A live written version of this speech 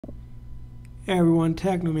Hey everyone,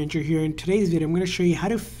 Technomentary here. In today's video, I'm going to show you how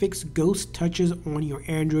to fix ghost touches on your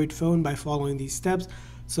Android phone by following these steps.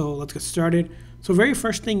 So let's get started. So very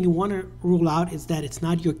first thing you want to rule out is that it's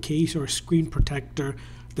not your case or screen protector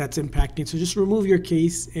that's impacting. So just remove your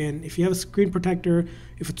case, and if you have a screen protector,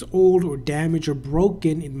 if it's old or damaged or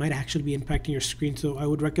broken, it might actually be impacting your screen. So I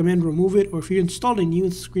would recommend remove it, or if you installed a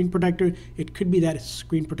new screen protector, it could be that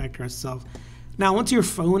screen protector itself. Now, once your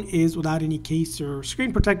phone is without any case or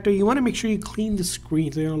screen protector, you want to make sure you clean the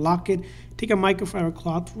screen. So you're going to lock it, take a microfiber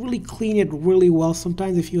cloth, really clean it really well.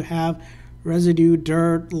 Sometimes if you have residue,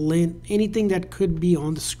 dirt, lint, anything that could be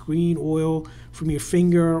on the screen, oil from your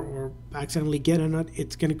finger or accidentally get on it,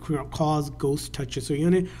 it's going to cause ghost touches. So you're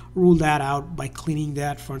going to rule that out by cleaning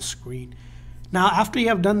that front screen. Now, after you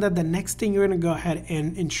have done that, the next thing you're going to go ahead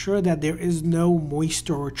and ensure that there is no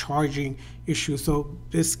moisture or charging issue. So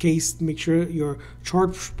this case, make sure your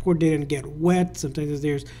charge port didn't get wet. Sometimes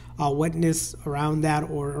there's wetness around that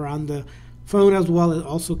or around the phone as well. It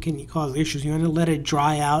also can cause issues. You want to let it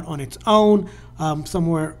dry out on its own,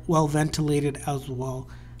 somewhere well ventilated as well.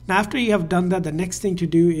 Now, after you have done that, the next thing to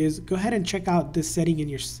do is go ahead and check out this setting in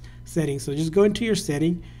your settings. So just go into your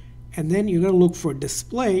setting, and then you're going to look for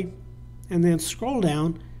display, and then scroll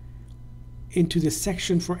down into the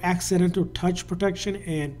section for accidental touch protection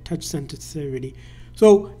and touch sensitivity.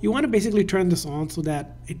 So you want to basically turn this on so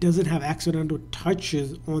that it doesn't have accidental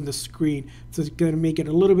touches on the screen. So it's going to make it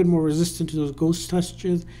a little bit more resistant to those ghost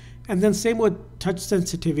touches. And then same with touch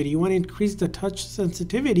sensitivity. You want to increase the touch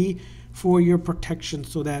sensitivity for your protection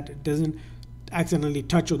so that it doesn't accidentally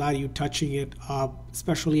touch without you touching it,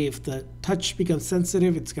 especially if the touch becomes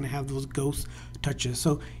sensitive, it's going to have those ghost touches.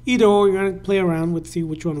 So either or, you're going to play around with, see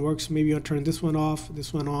which one works. Maybe you'll turn this one off,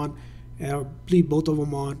 this one on, or leave both of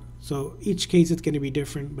them on. So each case it's going to be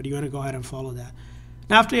different, but you want to go ahead and follow that.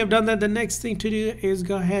 Now, after you have done that, the next thing to do is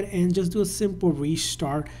go ahead and just do a simple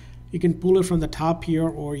restart. You can pull it from the top here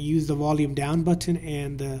or use the volume down button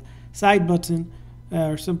and the side button,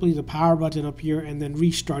 or simply the power button up here, and then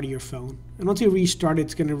restart your phone. And once you restart,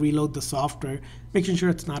 it's going to reload the software, making sure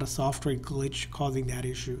it's not a software glitch causing that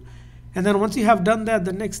issue. And then once you have done that,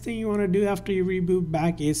 the next thing you want to do after you reboot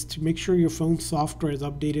back is to make sure your phone software is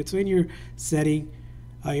updated. So in your setting,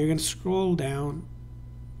 you're going to scroll down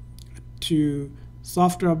to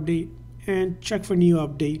software update and check for new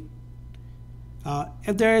update.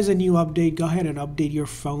 If there is a new update, go ahead and update your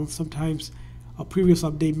phone. Sometimes a previous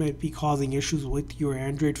update might be causing issues with your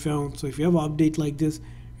Android phone. So if you have an update like this,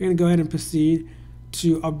 you're going to go ahead and proceed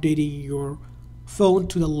to updating your phone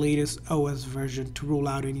to the latest OS version to rule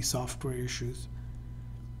out any software issues.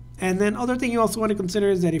 And then other thing you also want to consider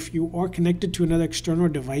is that if you are connected to another external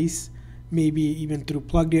device, maybe even through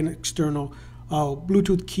plugged in external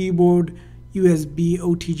Bluetooth keyboard, USB,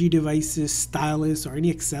 OTG devices, stylus, or any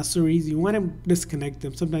accessories, you want to disconnect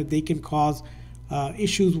them. Sometimes they can cause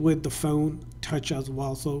issues with the phone touch as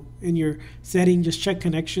well. So in your setting, just check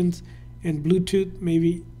connections, and Bluetooth,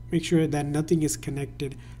 maybe make sure that nothing is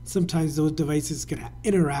connected. Sometimes those devices can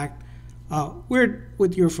interact weird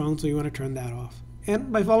with your phone, so you want to turn that off.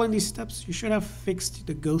 And by following these steps, you should have fixed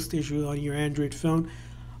the ghost issue on your Android phone.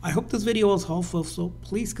 I hope this video was helpful, so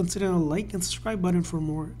please consider a like and subscribe button for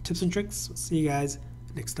more tips and tricks. See you guys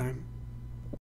next time.